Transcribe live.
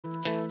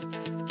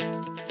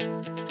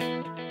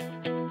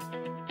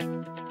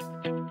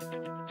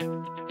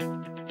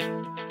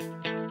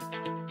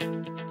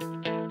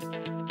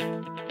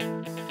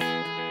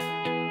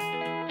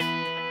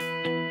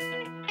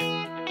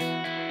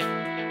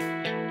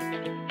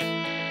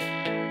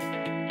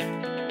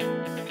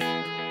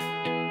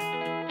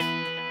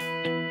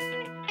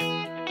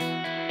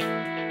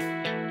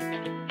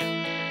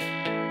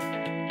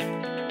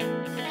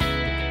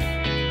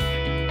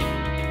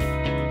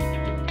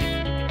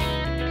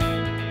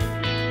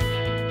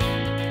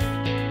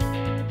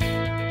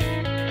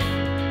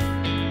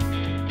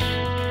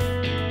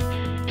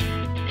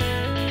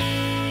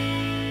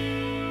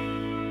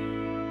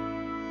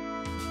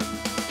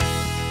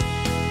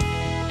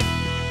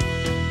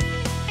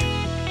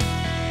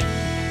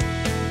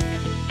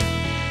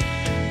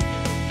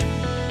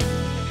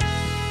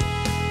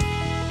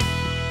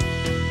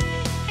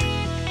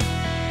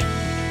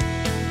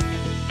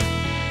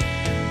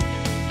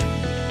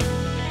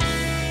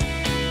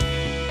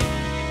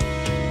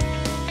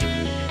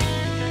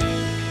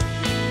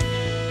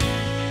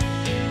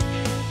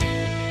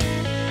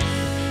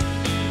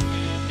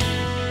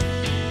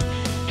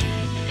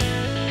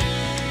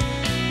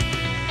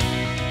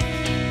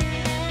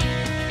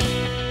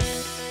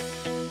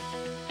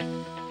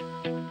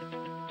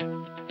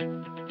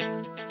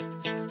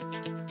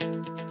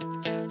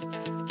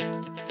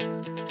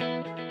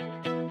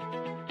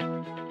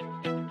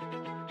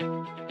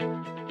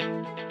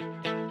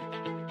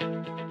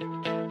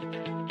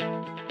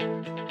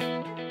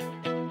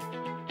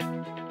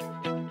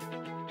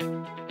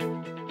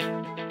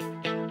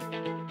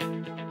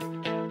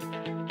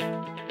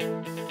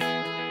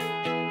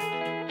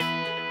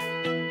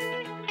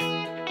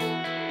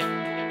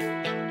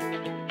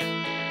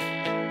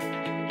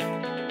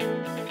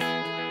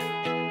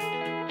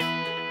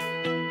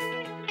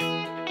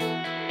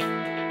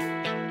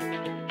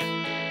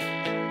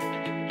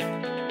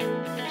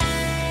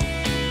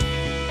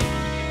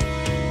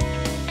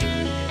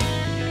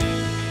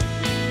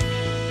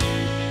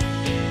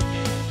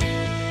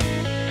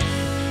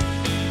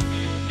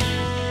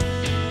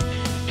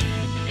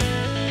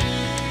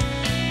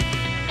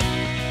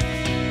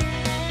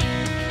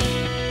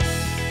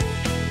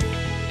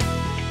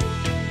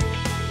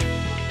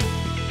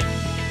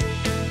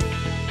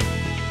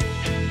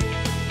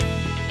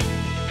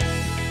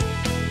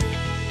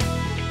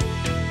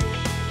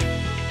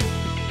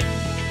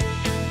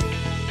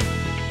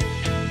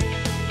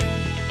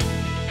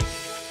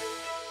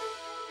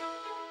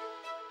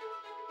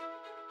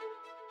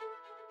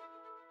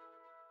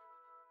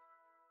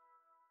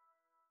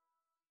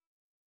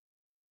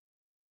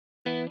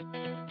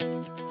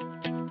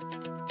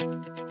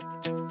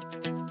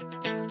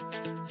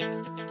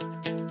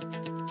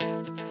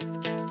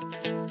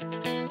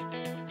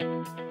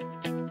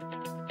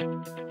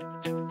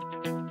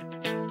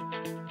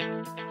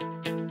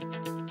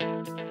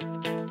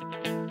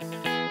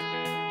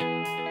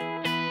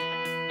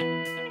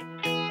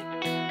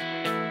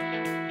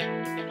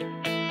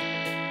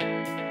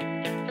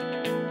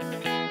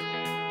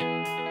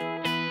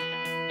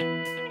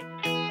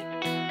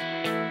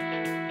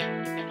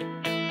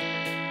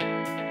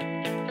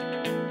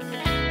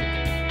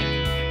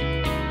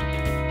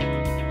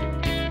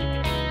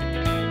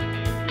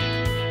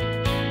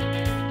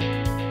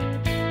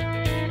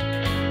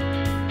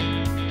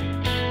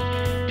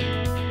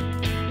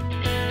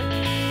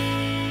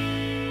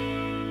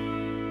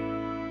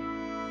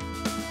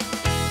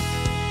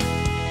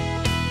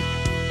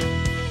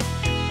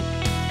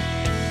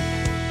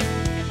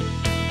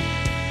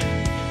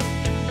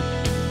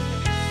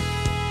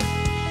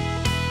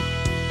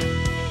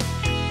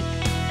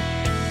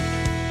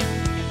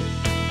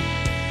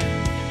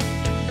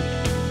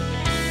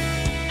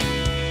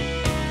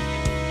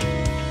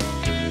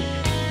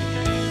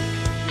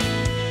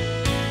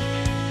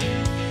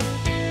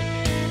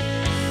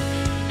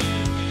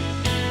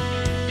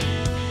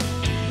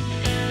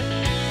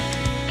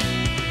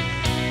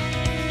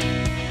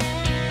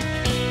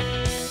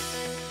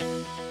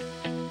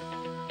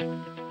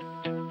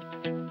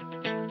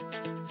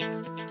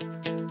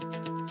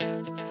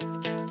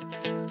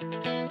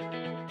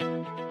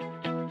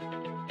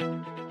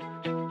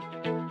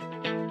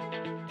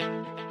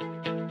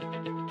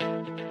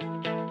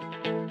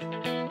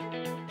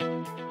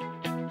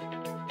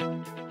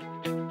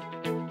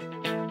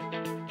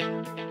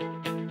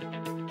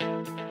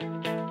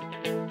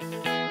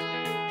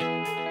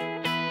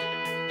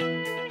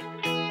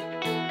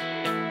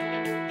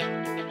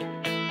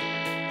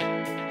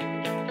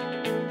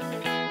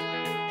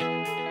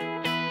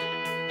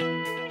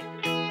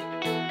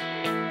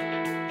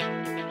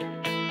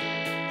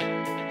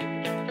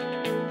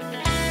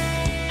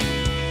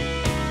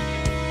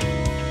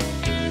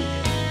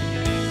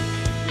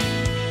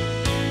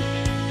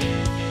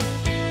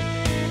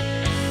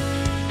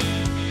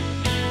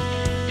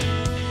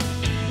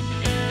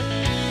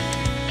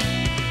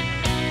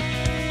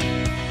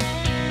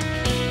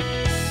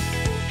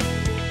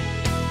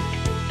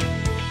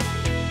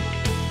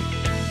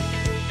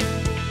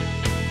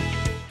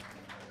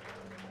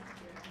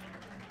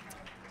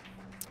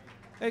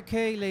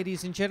Okay,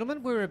 ladies and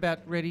gentlemen, we're about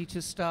ready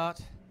to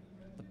start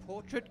the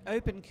portrait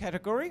open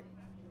category.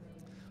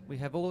 We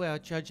have all our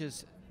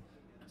judges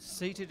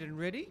seated and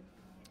ready.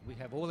 We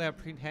have all our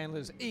print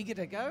handlers eager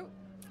to go.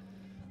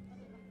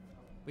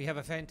 We have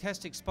a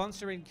fantastic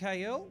sponsor in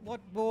KL.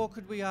 What more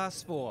could we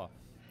ask for?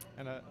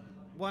 And a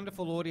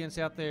wonderful audience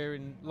out there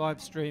in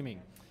live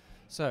streaming.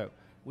 So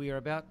we are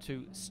about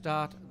to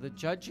start the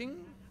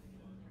judging,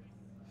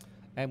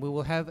 and we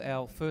will have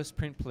our first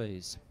print,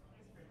 please.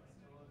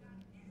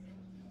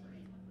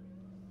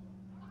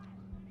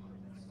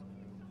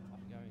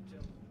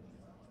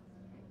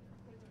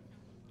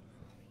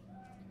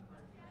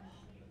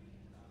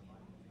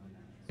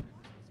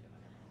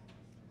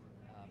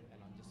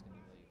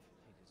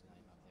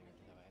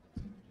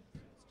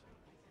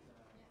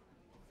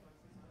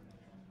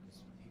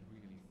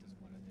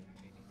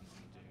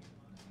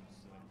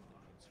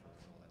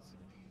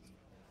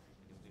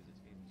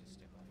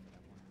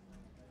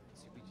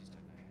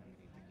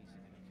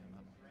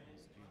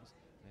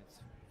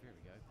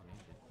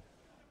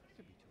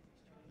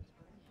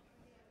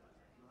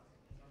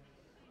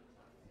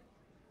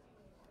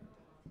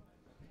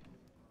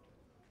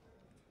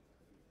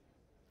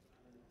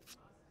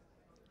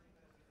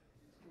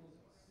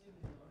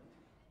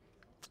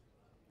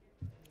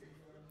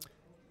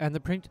 And the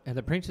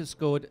print has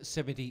scored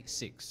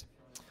 76.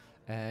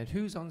 And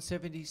who's on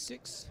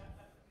 76?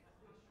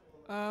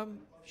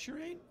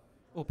 Shireen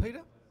or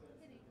Peter?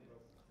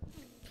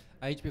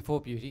 Age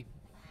before beauty.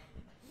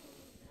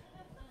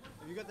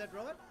 Have you got that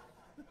right?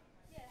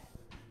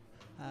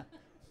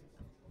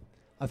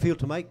 I feel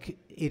to make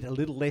it a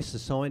little less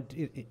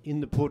in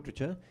the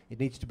portraiture, it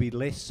needs to be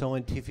less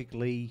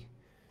scientifically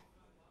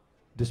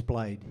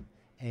displayed.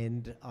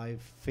 And I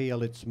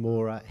feel it's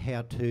more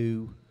how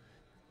to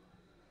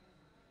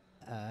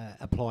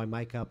apply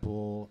makeup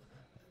or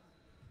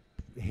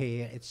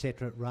hair,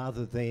 etc.,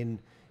 rather than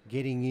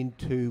getting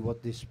into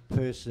what this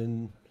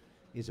person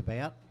is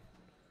about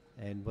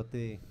and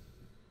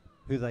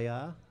who they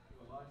are.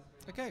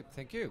 Okay,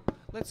 thank you.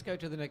 Let's go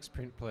to the next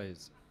print,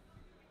 please.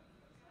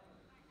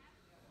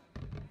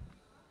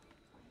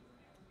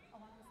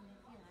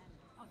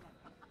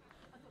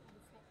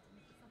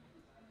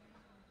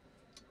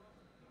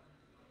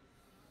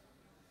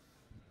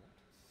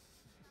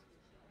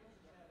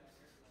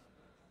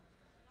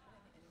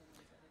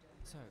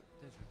 So,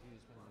 those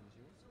reviews, one of them is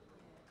yours?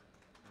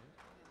 Yeah.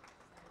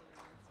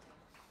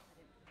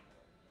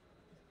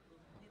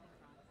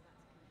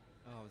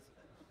 Oh,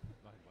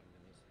 I had one of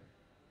them yesterday.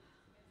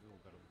 We all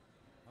got them.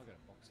 I got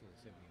a box here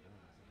of 79. I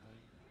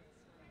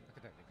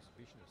could have an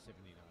exhibition of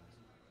 79s.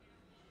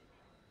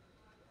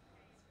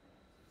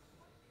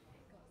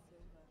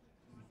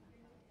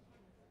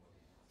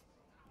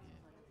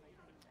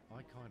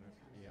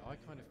 Yeah. I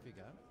kind of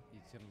figure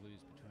it's going to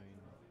lose between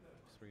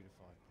 3 to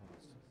 5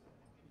 points.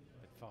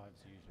 But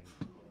 5's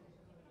usually.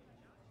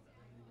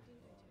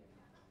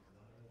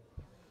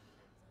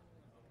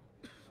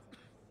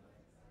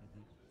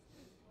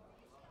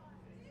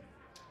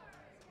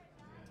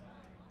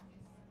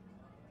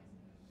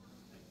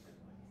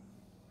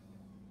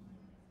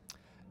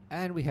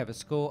 And we have a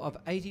score of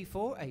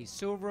 84, a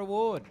silver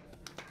award.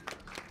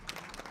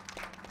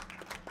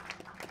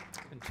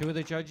 And 2 of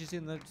the judges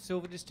in the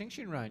silver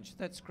distinction range.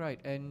 That's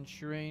great. And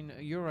Shireen,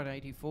 you're on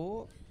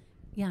 84.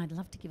 Yeah, I'd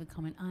love to give a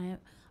comment.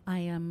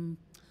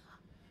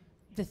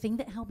 The thing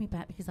that held me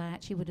back, because I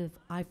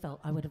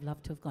felt I would have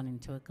loved to have gone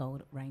into a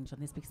gold range on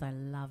this because I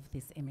love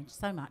this image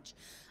so much.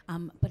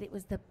 But it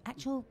was the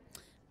actual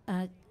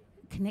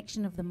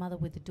connection of the mother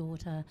with the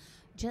daughter,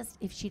 just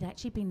if she'd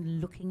actually been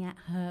looking at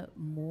her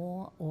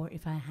more, or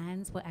if her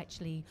hands were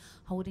actually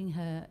holding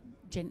her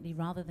gently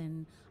rather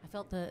than, I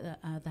felt the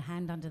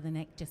hand under the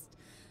neck just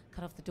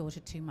cut off the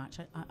daughter too much.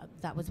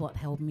 That was what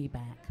held me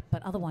back.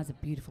 But otherwise, a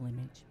beautiful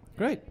image.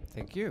 Great,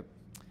 thank you.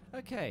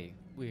 Okay,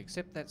 we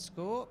accept that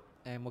score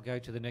and we'll go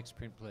to the next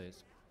print,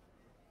 please.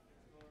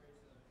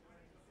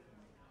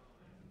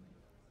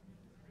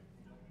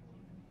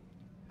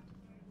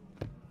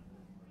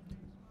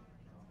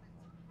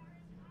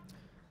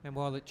 And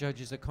while the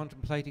judges are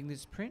contemplating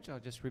this print, I'll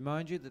just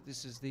remind you that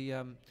this is the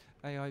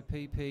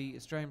AIPP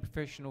Australian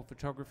Professional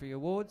Photography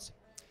Awards.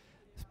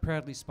 It's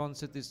proudly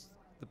sponsored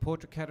the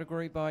portrait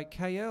category by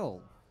KL.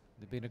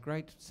 They've been a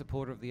great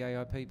supporter of the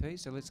AIPP,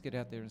 so let's get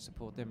out there and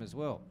support them as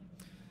well.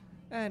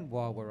 And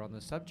while we're on the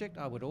subject,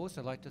 I would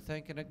also like to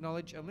thank and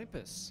acknowledge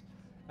Olympus,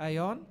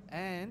 Aeon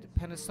and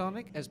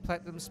Panasonic as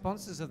platinum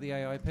sponsors of the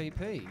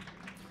AIPP.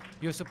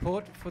 Your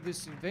support for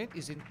this event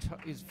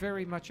is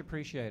very much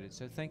appreciated,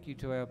 so thank you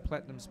to our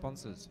platinum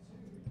sponsors.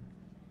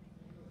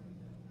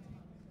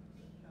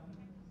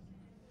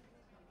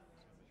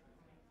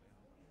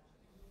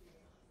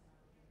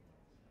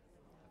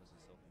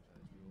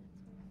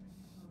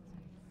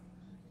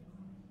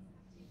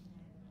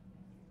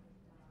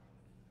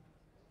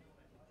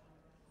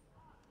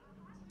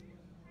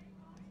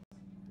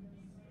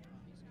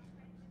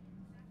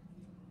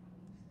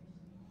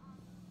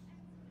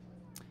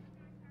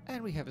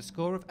 And we have a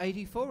score of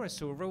 84, a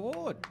silver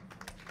award.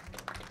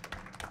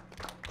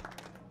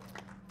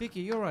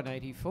 Vicky, you're on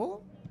 84.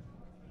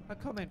 A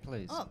comment,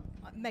 please. Oh,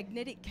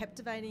 magnetic,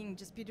 captivating,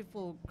 just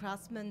beautiful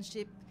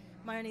craftsmanship.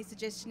 My only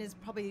suggestion is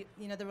probably,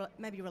 you know,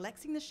 maybe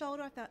relaxing the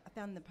shoulder. I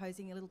found the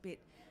posing a little bit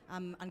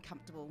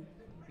uncomfortable.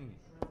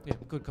 Yeah,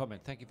 good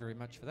comment. Thank you very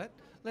much for that.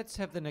 Let's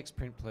have the next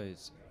print,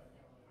 please.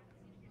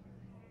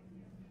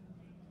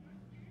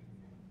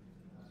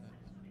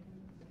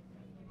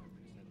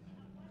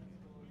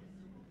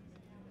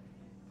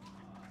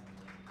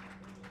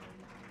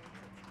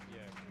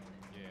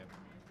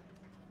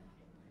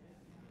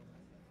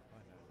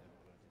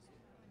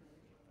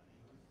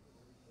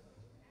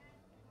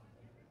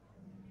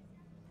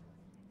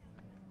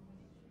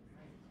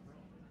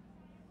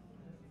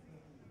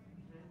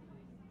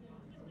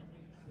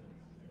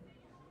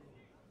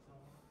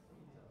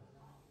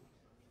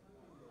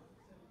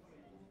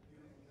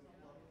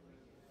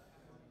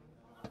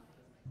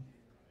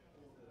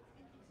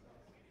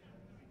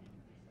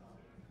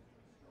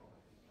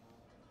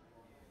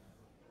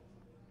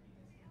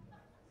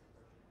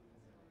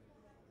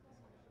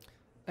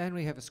 And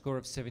we have a score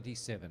of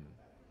 77.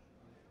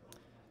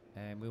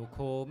 And we'll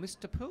call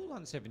Mr. Poole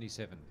on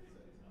 77.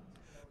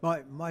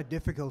 My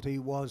difficulty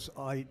was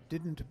I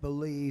didn't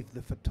believe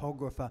the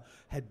photographer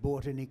had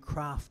brought any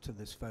craft to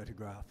this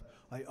photograph.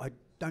 I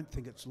don't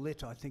think it's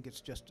lit. I think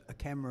it's just a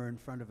camera in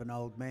front of an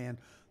old man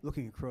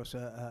looking across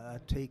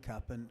a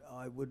teacup, and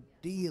I would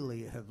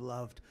dearly have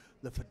loved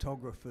the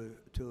photographer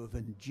to have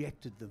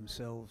injected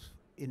themselves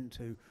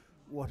into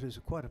what is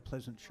quite a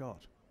pleasant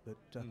shot, but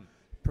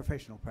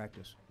professional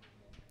practice.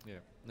 Yeah,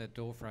 that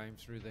door frame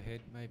through the head,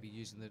 maybe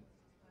using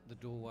the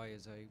doorway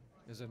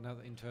as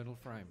another internal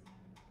frame.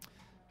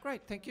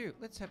 Great, thank you.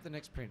 Let's have the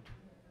next print.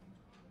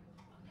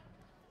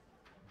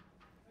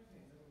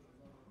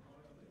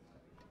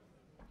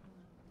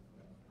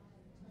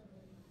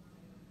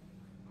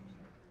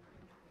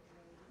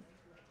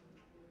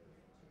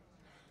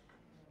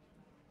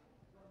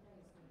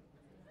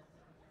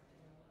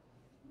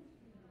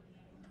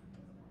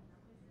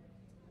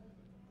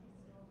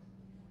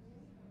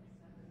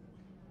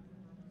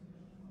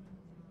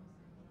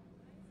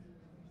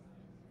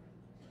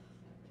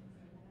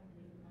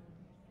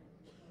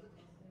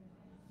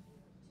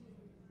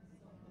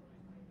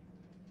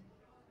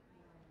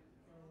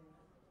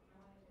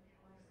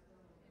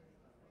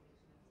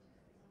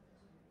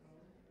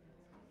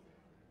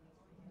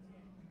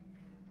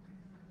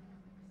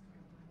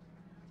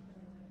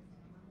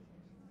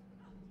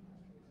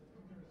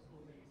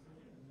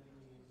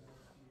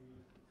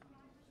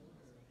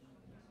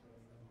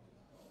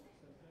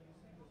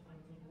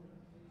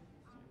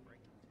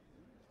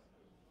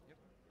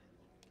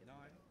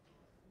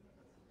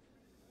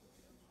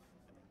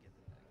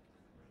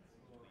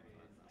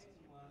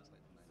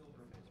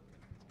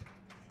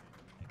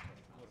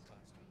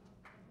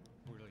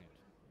 Brilliant.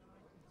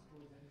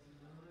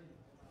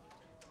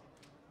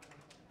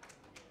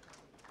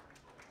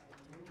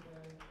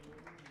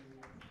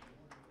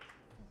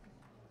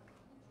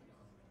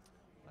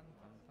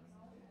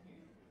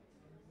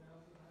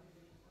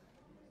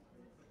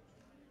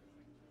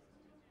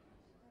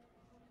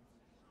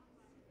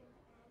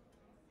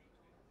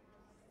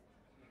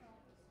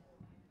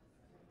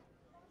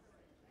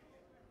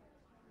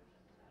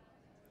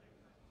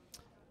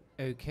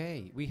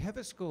 Okay, we have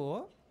a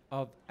score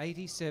of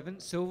 87,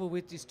 silver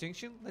with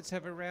distinction. Let's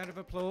have a round of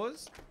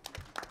applause.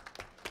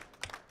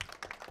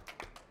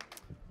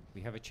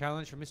 We have a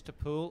challenge from Mr.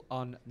 Poole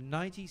on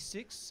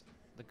 96,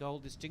 the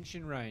gold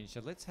distinction range.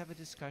 So let's have a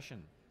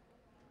discussion.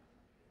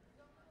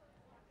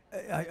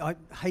 I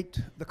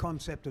hate the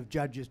concept of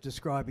judges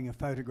describing a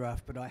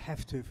photograph, but I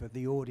have to for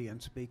the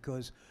audience,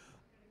 because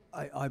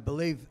I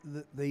believe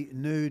that the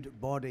nude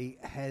body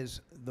has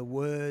the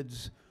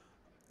words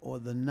or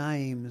the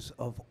names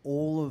of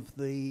all of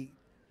the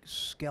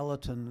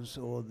skeletons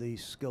or the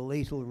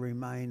skeletal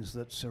remains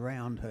that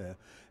surround her.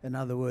 In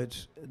other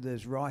words,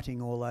 there's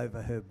writing all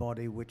over her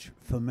body, which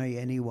for me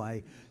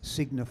anyway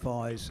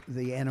signifies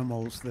the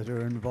animals that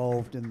are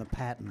involved in the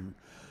pattern.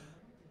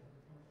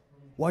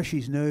 Why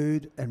she's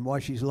nude and why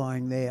she's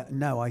lying there,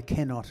 no, I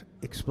cannot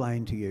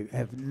explain to you. I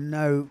have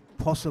no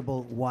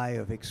possible way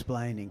of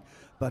explaining.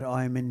 But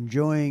I'm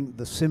enjoying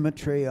the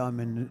symmetry,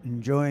 I'm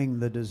enjoying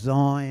the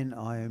design,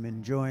 I am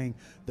enjoying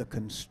the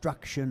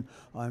construction,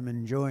 I'm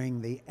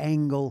enjoying the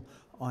angle,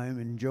 I'm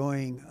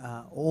enjoying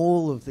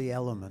all of the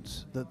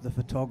elements that the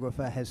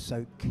photographer has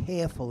so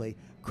carefully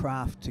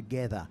crafted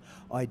together.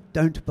 I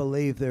don't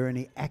believe there are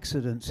any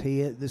accidents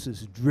here. This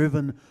is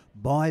driven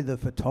by the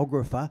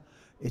photographer.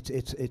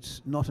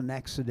 It's not an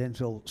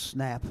accidental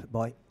snap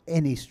by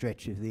any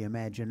stretch of the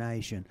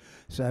imagination.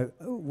 So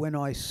when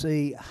I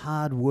see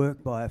hard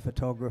work by a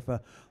photographer,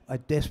 I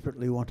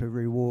desperately want to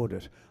reward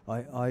it.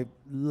 I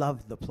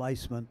love the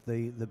placement,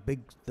 the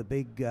big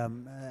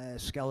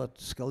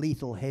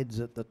skeletal heads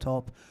at the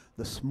top,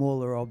 the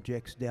smaller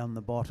objects down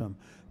the bottom.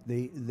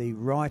 The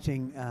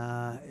writing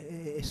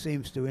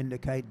seems to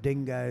indicate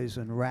dingoes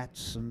and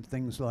rats and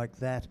things like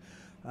that.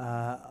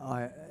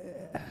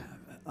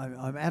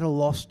 I'm at a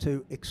loss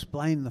to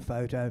explain the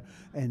photo,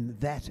 and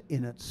that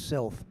in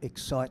itself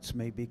excites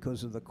me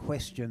because of the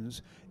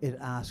questions it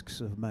asks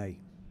of me.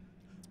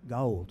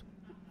 Gold,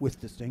 with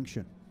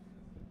distinction.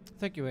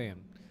 Thank you, Ian.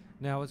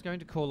 Now, I was going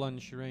to call on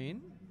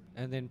Shireen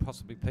and then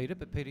possibly Peter,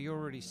 but Peter, you're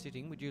already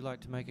sitting. Would you like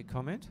to make a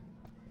comment?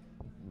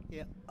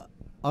 Yeah,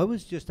 I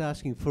was just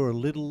asking for a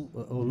little,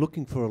 or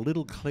looking for a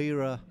little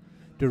clearer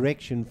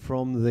direction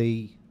from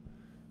the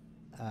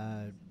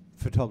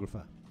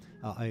photographer.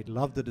 I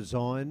love the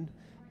design.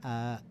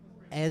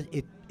 As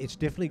it's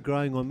definitely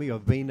growing on me.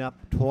 I've been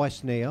up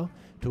twice now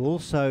to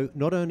also,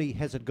 not only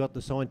has it got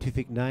the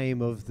scientific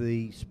name of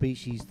the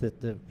species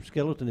that the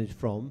skeleton is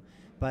from,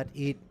 but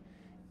it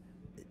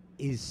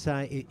is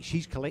I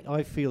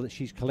feel that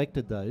she's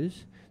collected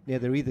those. Now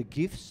they're either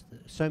gifts,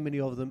 so many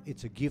of them.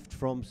 It's a gift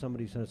from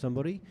somebody.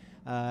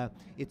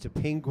 It's a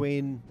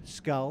penguin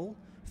skull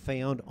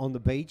found on the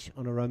beach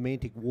on a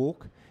romantic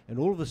walk, and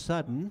all of a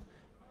sudden,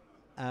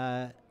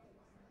 but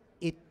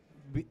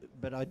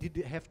I did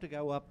have to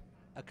go up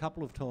a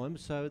couple of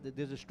times, so that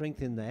there's a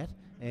strength in that,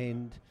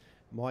 and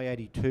my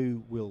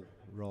 82 will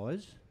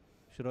rise.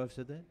 Should I have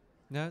said that?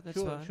 No,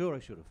 that's fine. Sure, I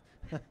should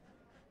have.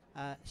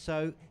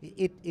 So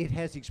it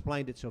has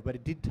explained itself, but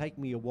it did take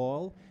me a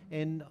while,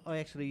 and I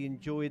actually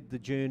enjoyed the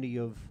journey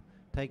of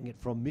taking it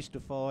from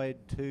mystified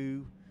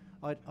to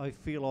I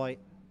feel I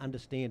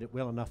understand it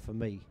well enough for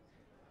me.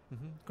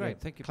 Great, Yeah,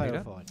 thank you,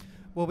 Peter. clarified.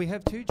 Well, we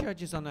have two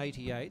judges on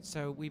 88,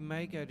 so we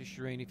may go to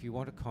Shireen if you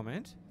want to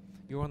comment.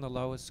 You're on the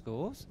lowest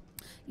scores.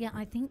 Yeah,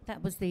 I think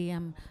that was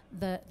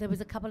there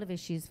was a couple of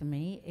issues for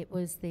me. It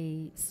was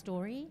the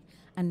story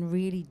and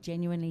really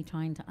genuinely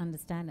trying to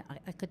understand it.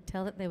 I could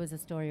tell that there was a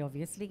story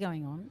obviously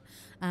going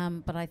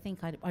on, but I think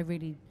I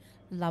really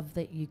love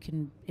that you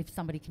can, if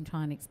somebody can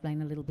try and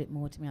explain a little bit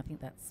more to me, I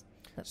think that's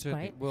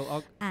Certainly. great.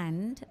 Well,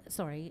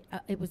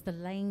 It was the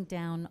laying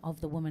down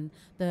of the woman.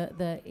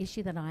 The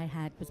issue that I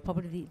had was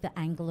probably the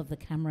angle of the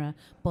camera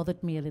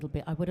bothered me a little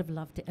bit. I would have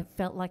loved it. It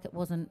felt like it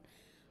wasn't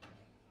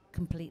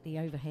completely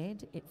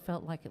overhead. It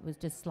felt like it was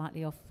just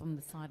slightly off from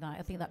the side.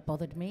 I think that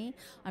bothered me.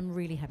 I'm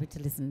really happy to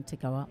listen to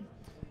go up.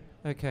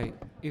 Okay,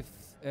 if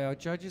our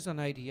judges on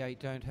 88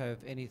 don't have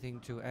anything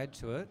to add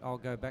to it, I'll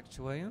go back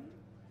to Ian.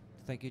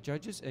 Thank you,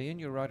 judges. Ian,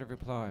 your right of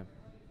reply.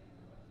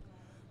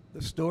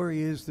 The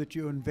story is that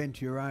you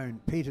invent your own.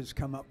 Peter's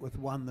come up with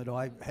one that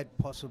I had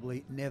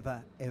possibly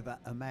never, ever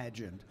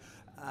imagined.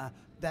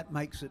 That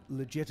makes it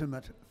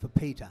legitimate for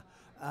Peter.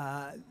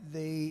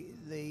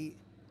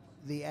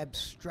 The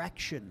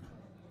abstraction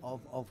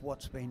of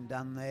what's been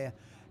done there,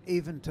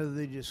 even to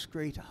the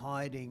discreet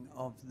hiding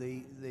of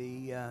the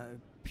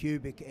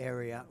pubic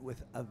area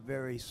with a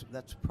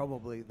that's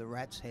probably the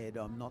rat's head,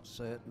 I'm not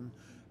certain,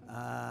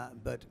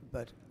 but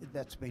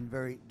that's been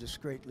very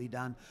discreetly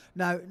done.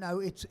 No,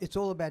 it's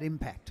all about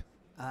impact,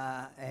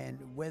 and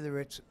whether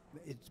it's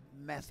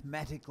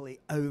mathematically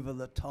over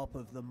the top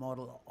of the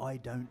model, I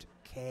don't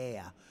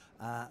care.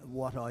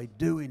 What I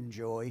do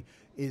enjoy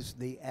is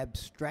the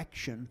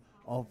abstraction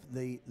of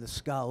the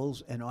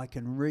skulls, and I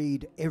can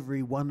read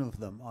every one of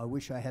them. I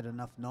wish I had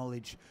enough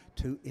knowledge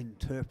to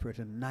interpret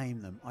and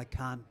name them. I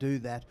can't do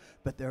that,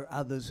 but there are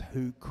others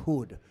who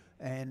could.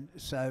 And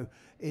so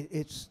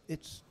it's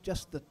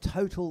just the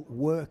total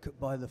work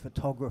by the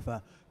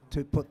photographer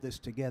to put this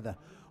together.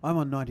 I'm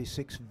on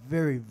 96,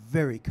 very,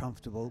 very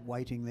comfortable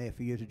waiting there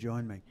for you to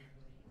join me.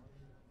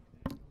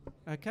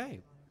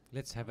 Okay,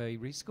 let's have a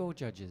rescore,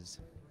 judges.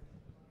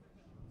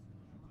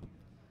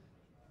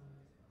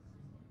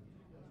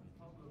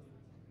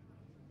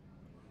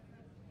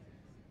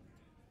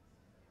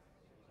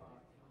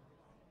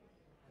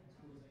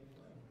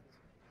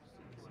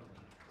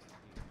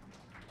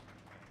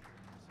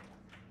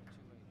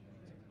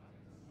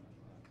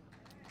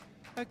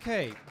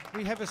 Okay,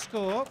 we have a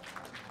score.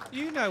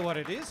 You know what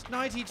it is.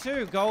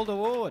 92, Gold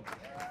Award.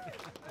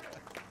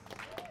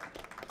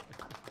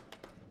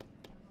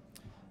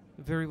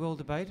 Very well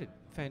debated.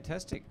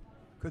 Fantastic.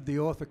 Could the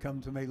author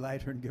come to me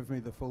later and give me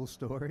the full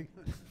story?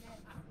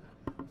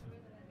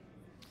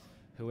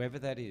 Whoever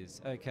that is.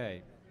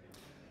 Okay.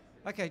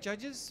 Okay,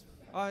 judges,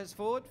 eyes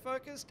forward,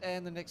 focused,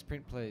 and the next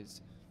print,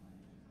 please.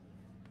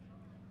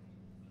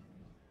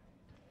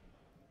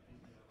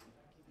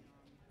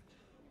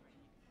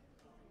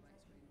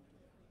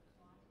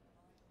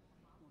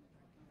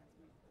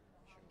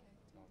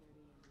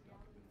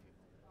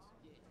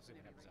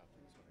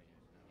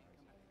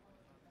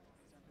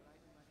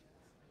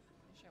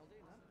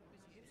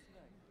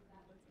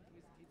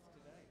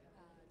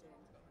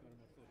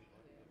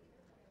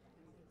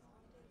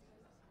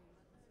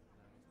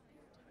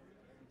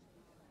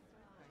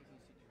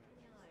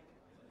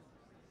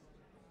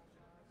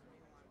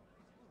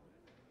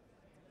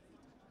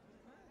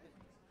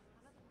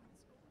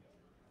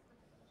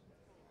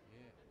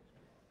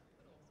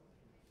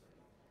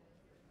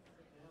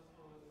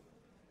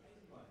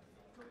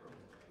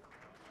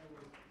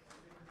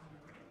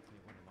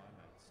 One of my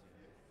mates,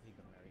 he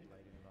got married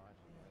late in life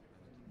and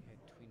had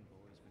twin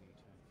boys when he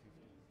turned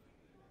 50.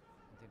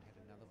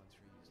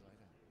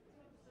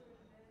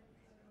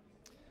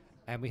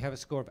 And we have a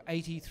score of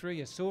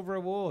 83, a silver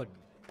award.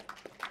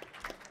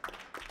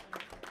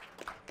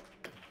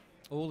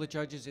 All the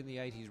judges in the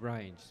 80s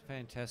range.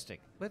 Fantastic.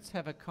 Let's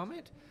have a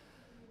comment.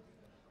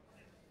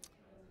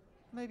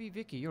 Maybe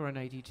Vicky, you're an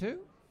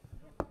 82.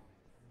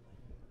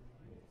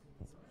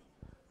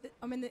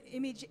 I mean, the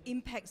image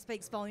impact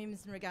speaks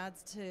volumes in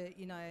regards to,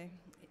 you know,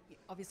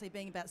 obviously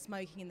being about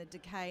smoking and the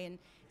decay, and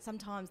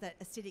sometimes that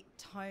acidic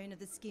tone of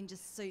the skin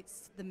just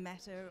suits the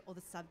matter or the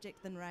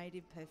subject, the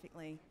narrative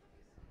perfectly.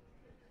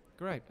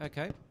 Great,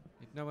 okay.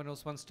 If no one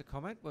else wants to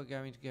comment, we're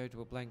going to go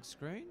to a blank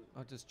screen.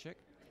 I'll just check.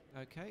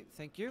 Okay,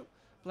 thank you.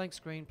 Blank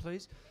screen,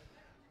 please.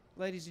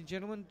 Ladies and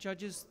gentlemen,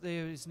 judges,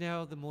 there is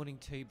now the morning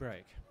tea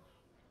break.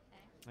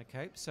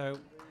 Okay, so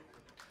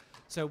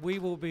we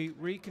will be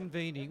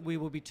reconvening. We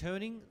will be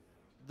turning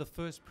the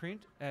first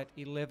print at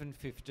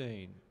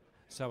 11:15.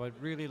 So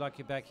I'd really like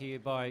you back here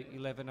by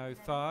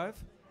 11:05.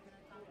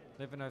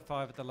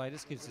 11:05 at the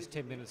latest, gives us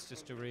 10 minutes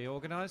just to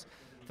reorganise.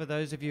 For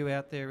those of you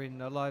out there in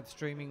live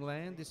streaming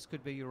land, this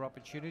could be your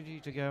opportunity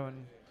to go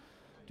and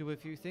do a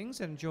few things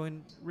and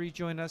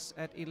rejoin us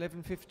at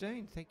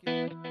 11:15. Thank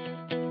you.